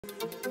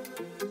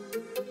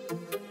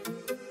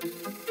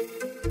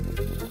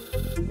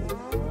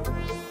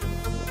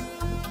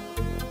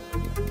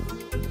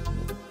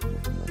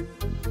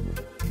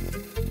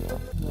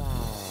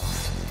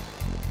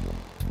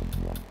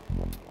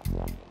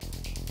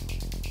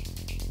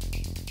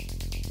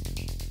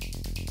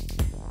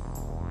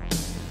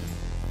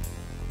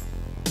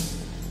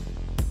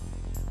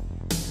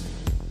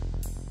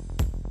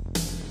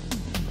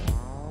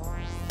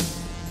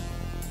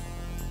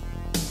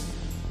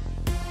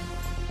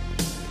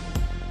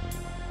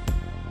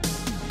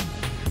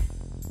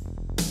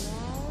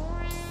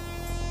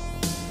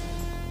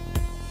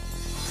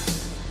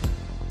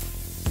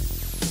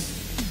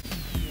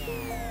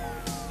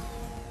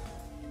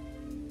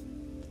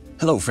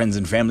Hello friends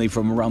and family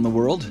from around the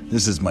world,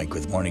 this is Mike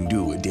with Morning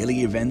Dew,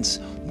 daily events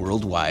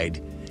worldwide,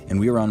 and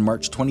we are on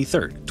March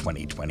 23rd,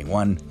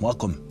 2021.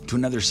 Welcome to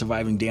another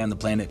surviving day on the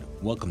planet.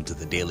 Welcome to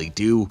the Daily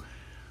Dew,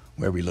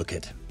 where we look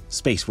at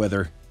space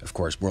weather, of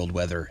course world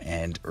weather,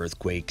 and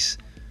earthquakes,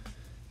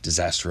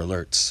 disaster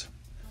alerts.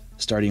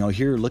 Starting out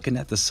here, looking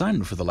at the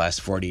sun for the last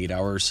 48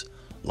 hours,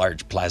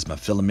 large plasma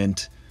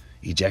filament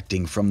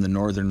ejecting from the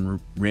northern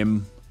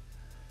rim.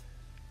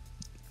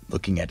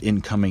 Looking at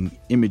incoming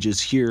images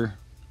here.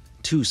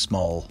 Two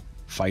small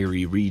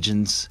fiery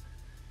regions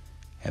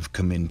have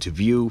come into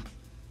view.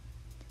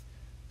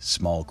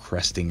 Small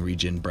cresting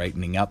region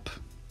brightening up.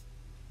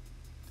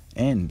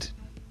 And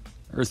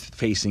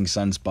Earth-facing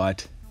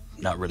sunspot,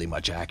 not really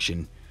much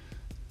action.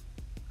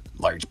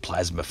 Large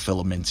plasma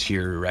filaments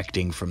here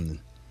erecting from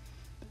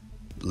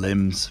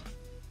limbs.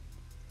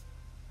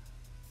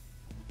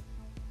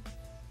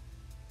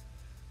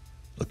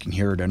 Looking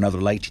here at another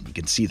light, you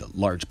can see the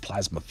large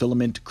plasma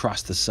filament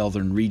across the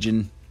southern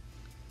region,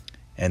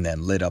 and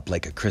then lit up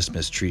like a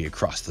Christmas tree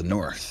across the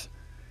north.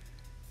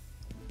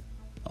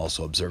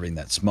 Also observing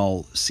that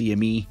small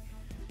CME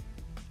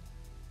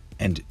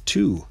and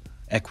two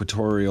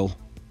equatorial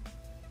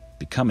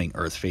becoming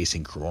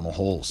Earth-facing coronal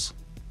holes.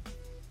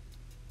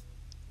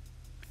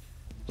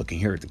 Looking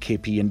here at the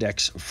KP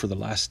index for the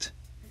last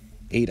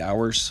 8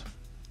 hours,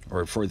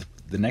 or for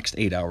the next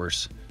 8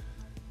 hours,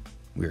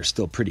 we are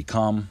still pretty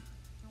calm.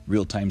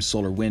 Real-time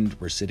solar wind,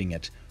 we're sitting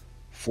at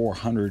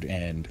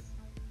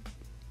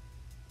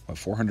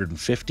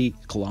 450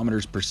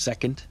 kilometers per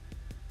second,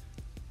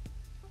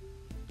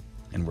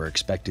 and we're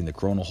expecting the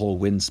coronal hole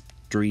wind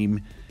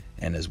stream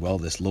and as well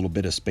this little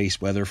bit of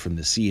space weather from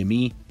the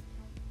CME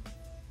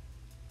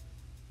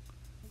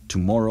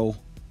tomorrow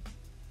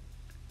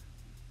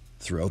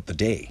throughout the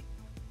day.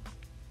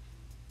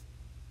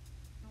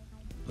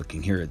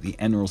 Looking here at the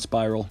Enlil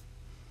spiral,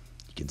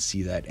 you can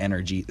see that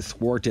energy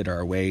thwarted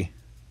our way,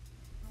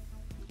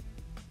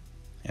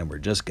 and we're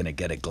just going to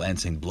get a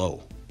glancing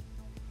blow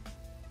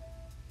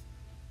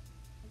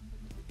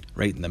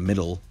right in the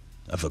middle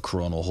of a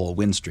coronal hole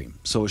wind stream.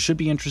 So it should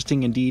be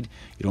interesting indeed.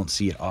 You don't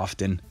see it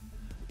often.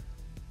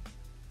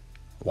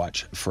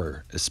 Watch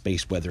for a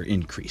space weather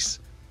increase.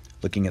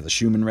 Looking at the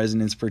Schumann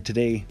resonance for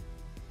today,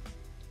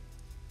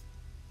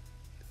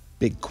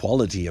 big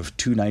quality of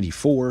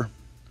 294,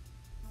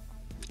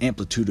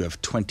 amplitude of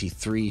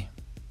 23.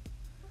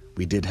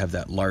 We did have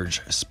that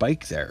large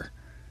spike there.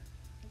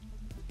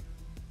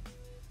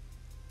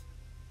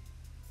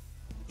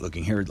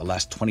 Looking here at the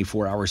last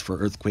 24 hours for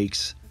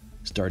earthquakes,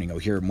 starting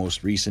out here,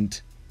 most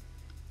recent,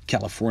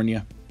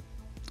 California,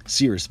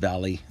 Sears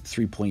Valley,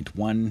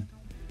 3.1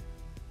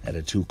 at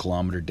a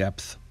 2-kilometer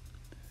depth.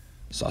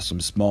 Saw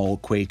some small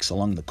quakes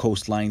along the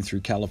coastline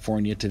through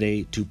California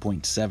today,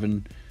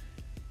 2.7,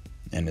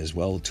 and as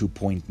well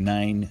 2.9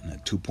 and a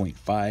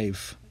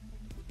 2.5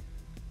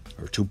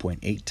 or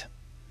 2.8.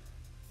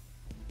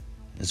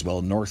 As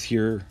well north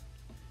here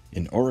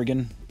in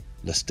Oregon,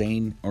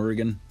 Lestane,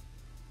 Oregon.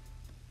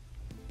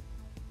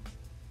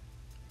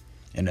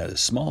 And a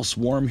small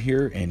swarm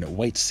here in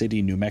White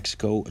City, New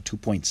Mexico,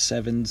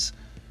 2.7s,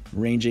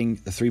 ranging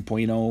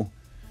 3.0.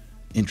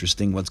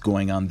 Interesting what's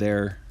going on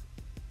there.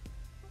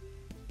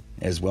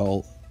 As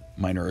well,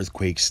 minor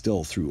earthquakes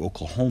still through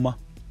Oklahoma.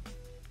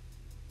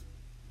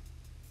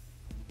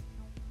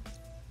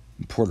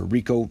 In Puerto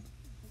Rico,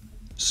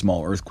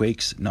 small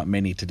earthquakes, not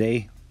many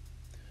today.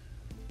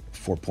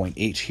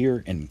 4.8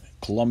 here in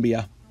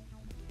Colombia,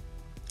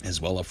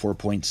 as well as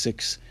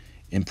 4.6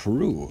 in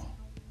Peru.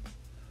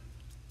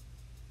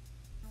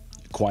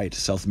 Quiet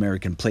South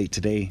American plate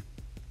today.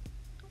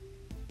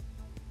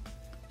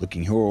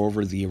 Looking here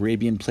over the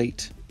Arabian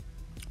plate,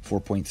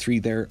 4.3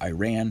 there,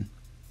 Iran,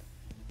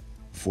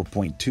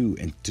 4.2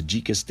 in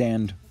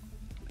Tajikistan,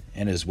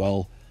 and as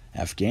well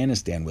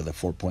Afghanistan with a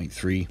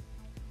 4.3,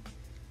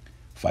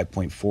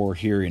 5.4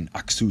 here in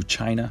Aksu,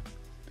 China,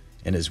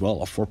 and as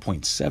well a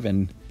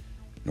 4.7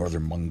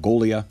 Northern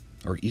Mongolia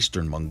or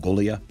Eastern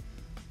Mongolia.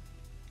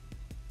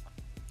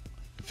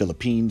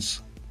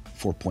 Philippines,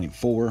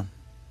 4.4.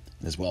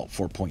 As well,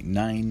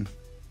 4.9.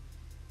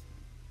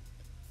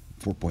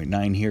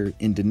 4.9 here,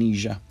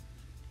 Indonesia.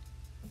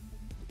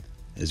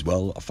 As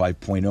well, a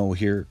 5.0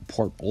 here,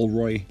 Port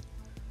Olroy,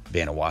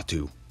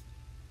 Vanuatu.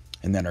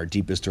 And then our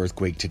deepest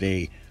earthquake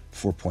today,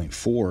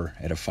 4.4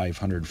 at a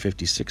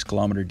 556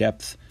 kilometer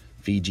depth,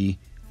 Fiji.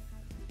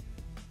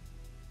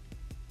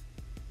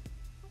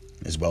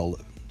 As well,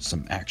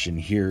 some action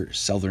here,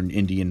 Southern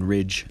Indian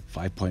Ridge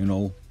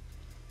 5.0.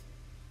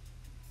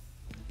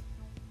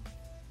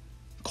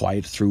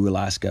 Quiet through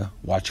Alaska.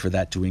 Watch for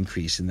that to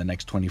increase in the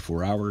next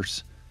 24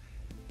 hours.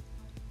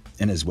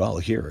 And as well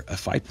here, a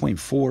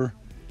 5.4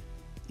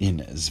 in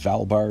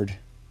Svalbard,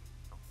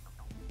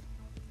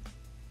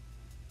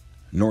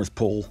 North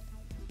Pole.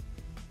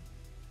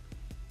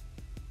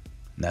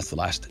 And that's the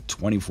last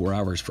 24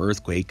 hours for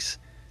earthquakes.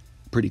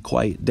 Pretty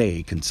quiet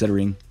day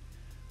considering.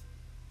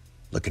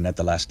 Looking at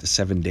the last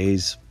 7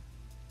 days,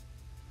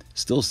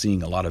 still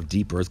seeing a lot of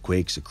deep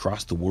earthquakes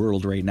across the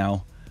world right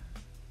now.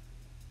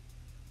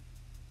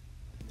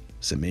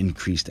 Some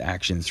increased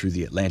action through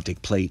the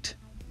Atlantic plate.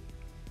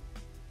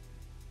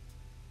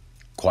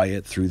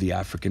 Quiet through the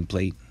African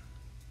plate.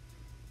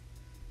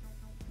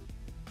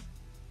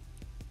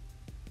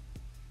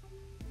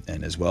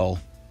 And as well,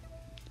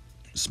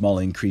 small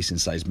increase in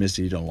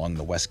seismicity along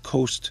the west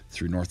coast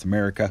through North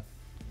America.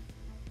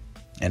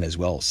 And as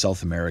well,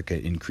 South America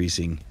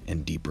increasing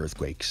in deep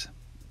earthquakes.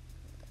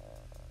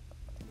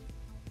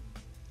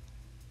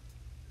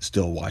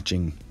 Still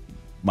watching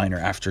minor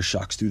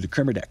aftershocks through the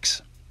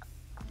Kermadex.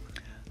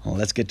 Well,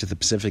 let's get to the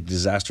Pacific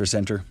Disaster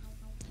Center,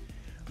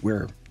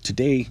 where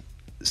today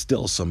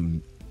still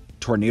some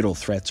tornado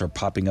threats are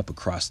popping up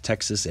across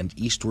Texas and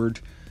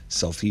eastward,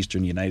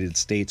 southeastern United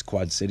States,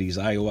 Quad Cities,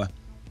 Iowa,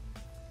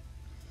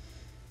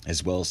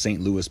 as well as St.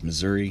 Louis,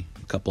 Missouri.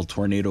 A couple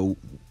tornado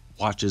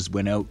watches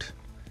went out.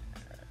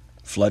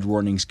 Flood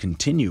warnings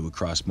continue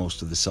across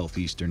most of the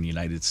southeastern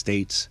United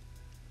States.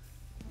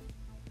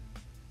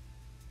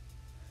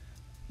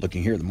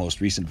 Looking here at the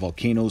most recent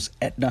volcanoes,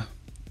 Etna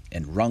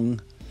and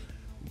Rung,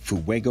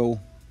 Fuego,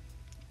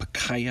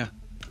 Pacaya,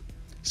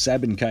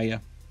 Sabancaya,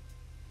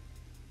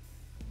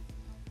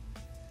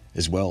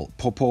 as well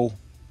Popo,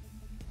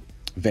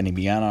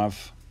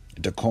 Venemianov,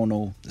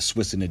 Dakono, the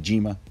Swiss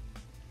Najima,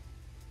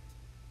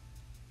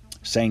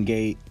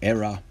 Sangay,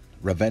 Era,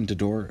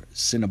 Reventador,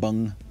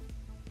 Sinabung.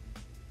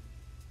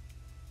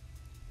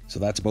 So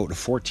that's about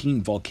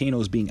 14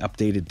 volcanoes being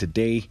updated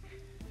today,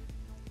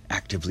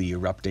 actively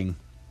erupting,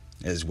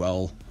 as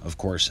well, of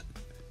course,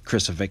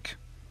 Krasavik.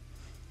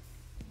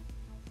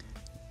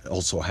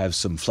 Also have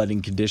some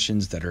flooding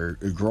conditions that are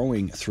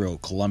growing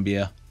throughout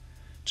Colombia.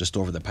 Just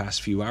over the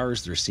past few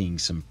hours, they're seeing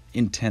some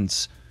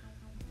intense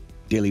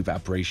daily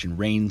evaporation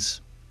rains,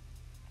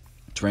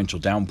 torrential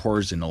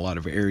downpours in a lot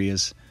of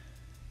areas.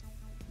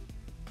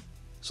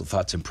 So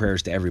thoughts and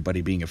prayers to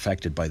everybody being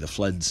affected by the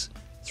floods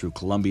through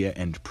Colombia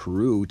and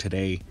Peru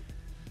today.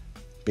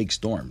 Big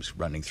storms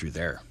running through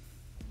there.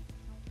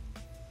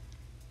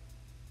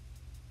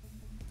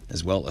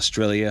 As well,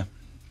 Australia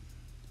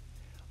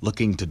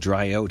looking to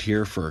dry out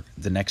here for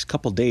the next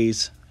couple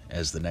days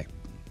as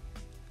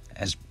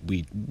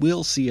we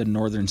will see a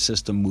northern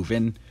system move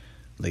in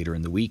later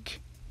in the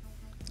week.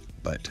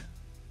 But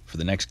for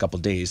the next couple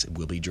days, it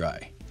will be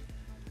dry.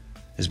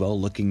 As well,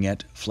 looking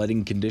at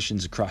flooding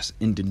conditions across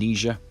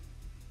Indonesia,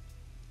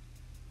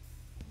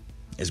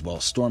 as well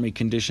as stormy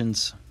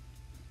conditions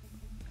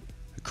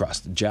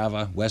across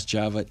Java, West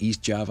Java,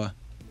 East Java.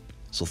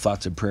 So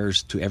thoughts and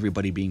prayers to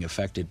everybody being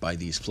affected by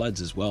these floods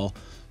as well.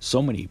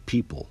 So many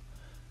people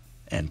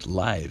and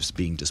lives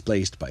being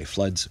displaced by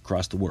floods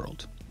across the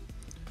world.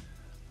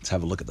 Let's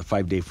have a look at the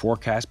 5-day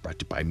forecast brought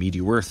to you by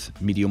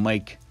Meteor-Earth, Meteor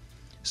Mike,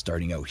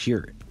 starting out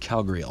here in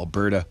Calgary,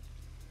 Alberta,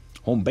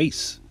 home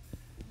base.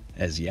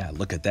 As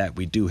look at that.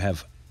 We do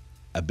have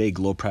a big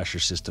low pressure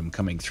system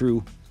coming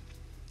through,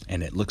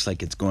 and it looks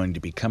like it's going to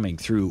be coming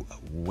through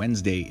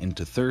Wednesday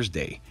into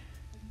Thursday.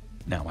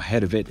 Now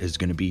ahead of it is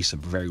going to be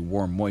some very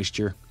warm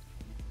moisture,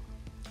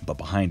 but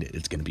behind it,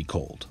 it's going to be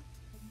cold.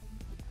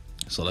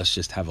 So let's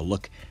just have a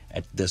look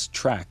at this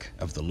track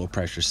of the low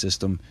pressure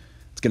system.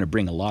 It's going to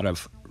bring a lot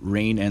of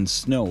rain and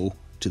snow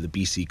to the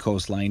BC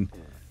coastline,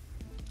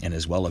 and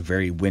as well a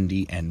very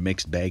windy and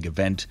mixed bag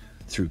event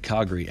through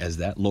Calgary as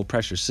that low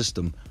pressure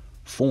system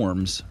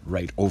forms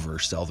right over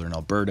southern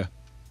Alberta.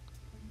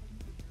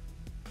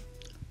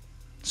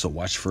 So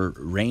watch for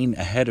rain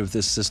ahead of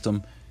this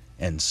system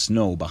and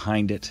snow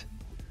behind it.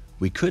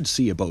 We could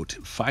see about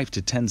 5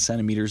 to 10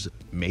 centimeters,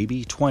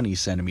 maybe 20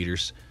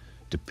 centimeters,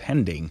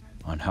 depending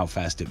on how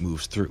fast it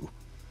moves through.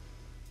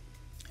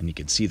 And you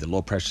can see the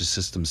low pressure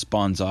system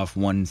spawns off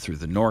one through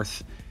the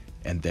north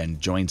and then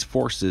joins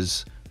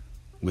forces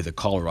with a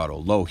Colorado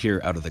low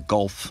here out of the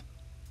Gulf.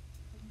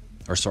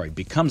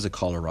 Becomes a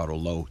Colorado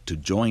low to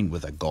join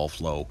with a Gulf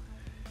low.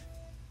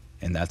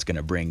 And that's going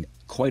to bring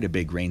quite a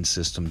big rain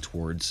system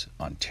towards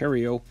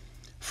Ontario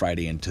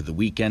Friday into the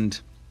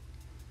weekend.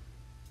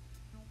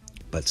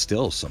 But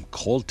still some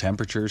cold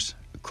temperatures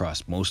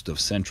across most of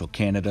central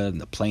Canada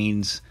and the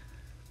plains.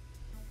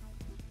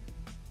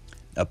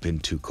 Up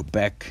into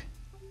Quebec,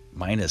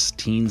 minus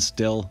teens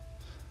still,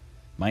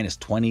 minus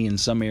 20 in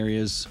some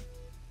areas.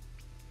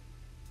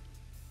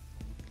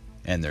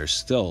 And there's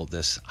still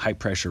this high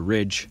pressure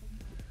ridge,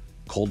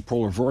 cold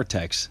polar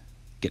vortex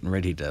getting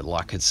ready to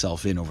lock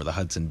itself in over the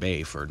Hudson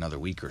Bay for another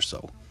week or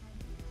so.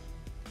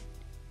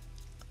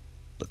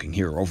 Looking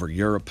here over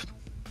Europe,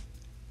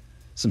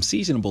 some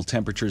seasonable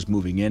temperatures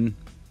moving in.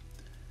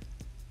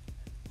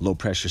 Low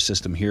pressure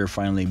system here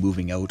finally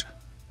moving out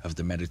of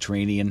the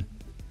Mediterranean.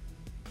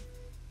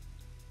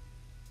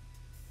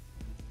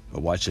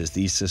 But watch as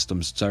these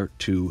systems start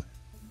to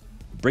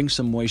bring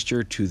some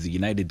moisture to the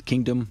United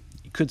Kingdom.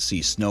 You could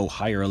see snow,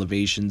 higher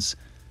elevations.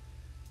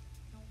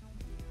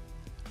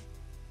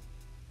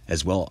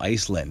 As well,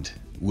 Iceland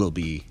will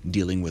be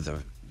dealing with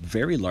a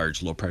very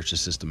large low pressure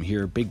system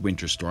here. Big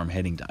winter storm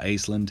heading to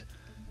Iceland.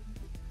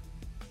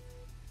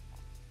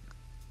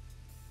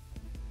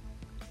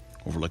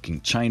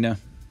 Overlooking China,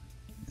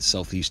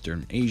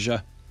 southeastern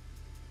Asia.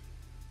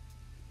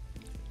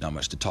 Not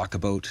much to talk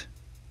about.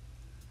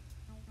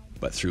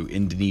 But through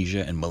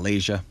Indonesia and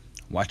Malaysia,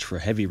 watch for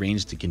heavy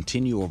rains to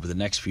continue over the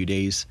next few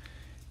days.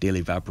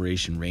 Daily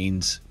evaporation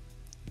rains,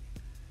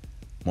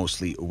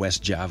 mostly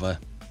West Java.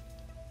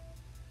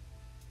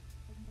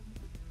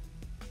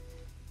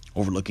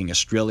 Overlooking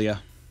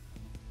Australia,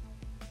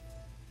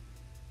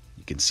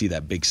 you can see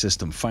that big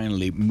system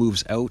finally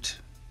moves out,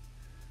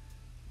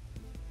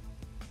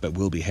 but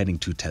we'll be heading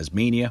to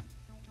Tasmania.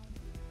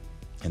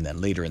 And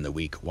then later in the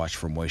week, watch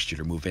for moisture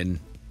to move in.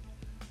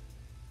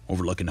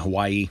 Overlooking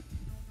Hawaii,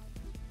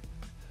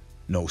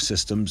 no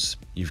systems.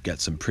 You've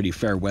got some pretty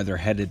fair weather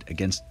headed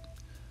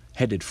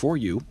for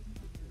you.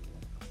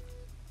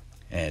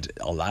 And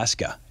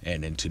Alaska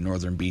and into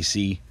northern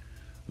BC,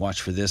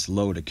 watch for this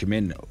low to come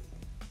in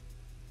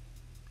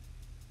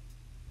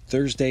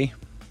Thursday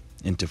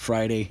into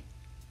Friday.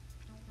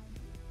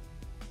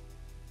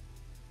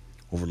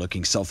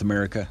 Overlooking South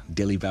America,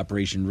 daily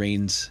evaporation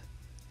rains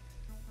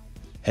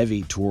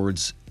heavy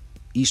towards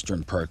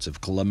eastern parts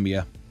of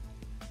Colombia,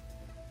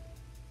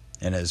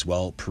 and as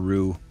well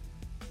Peru,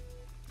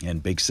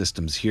 and big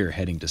systems here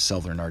heading to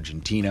southern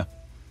Argentina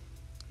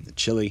and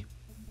Chile.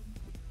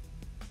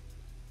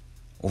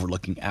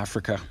 Overlooking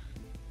Africa,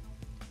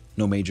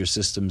 no major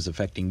systems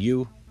affecting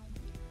you,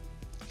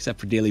 except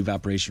for daily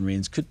evaporation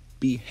rains could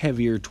be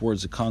heavier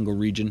towards the Congo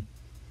region,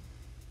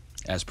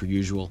 as per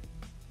usual.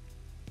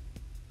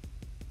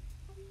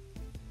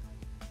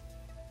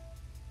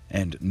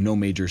 And no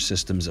major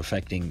systems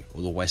affecting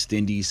the West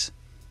Indies,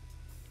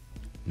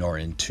 nor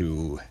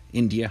into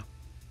India.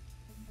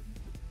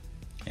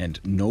 And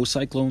no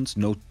cyclones,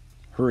 no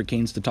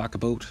hurricanes to talk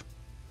about.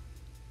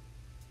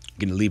 I'm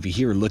going to leave you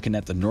here looking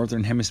at the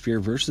northern hemisphere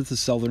versus the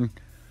southern.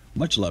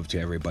 Much love to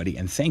everybody,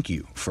 and thank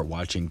you for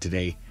watching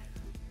today.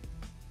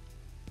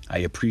 I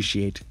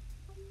appreciate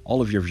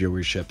all of your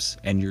viewerships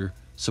and your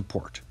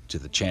support to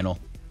the channel.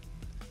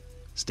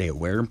 Stay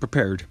aware and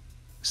prepared,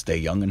 stay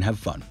young and have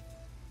fun,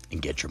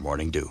 and get your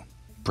morning dew.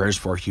 Prayers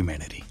for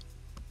humanity.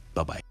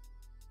 Bye-bye.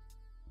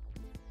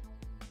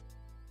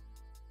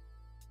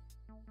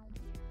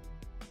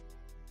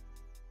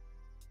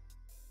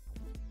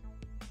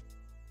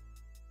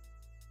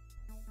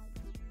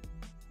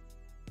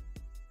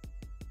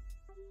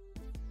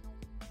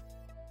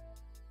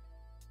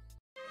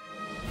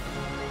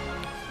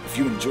 If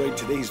you enjoyed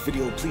today's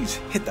video, please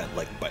hit that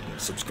like button,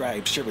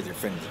 subscribe, share with your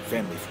friends and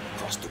family from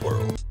across the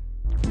world.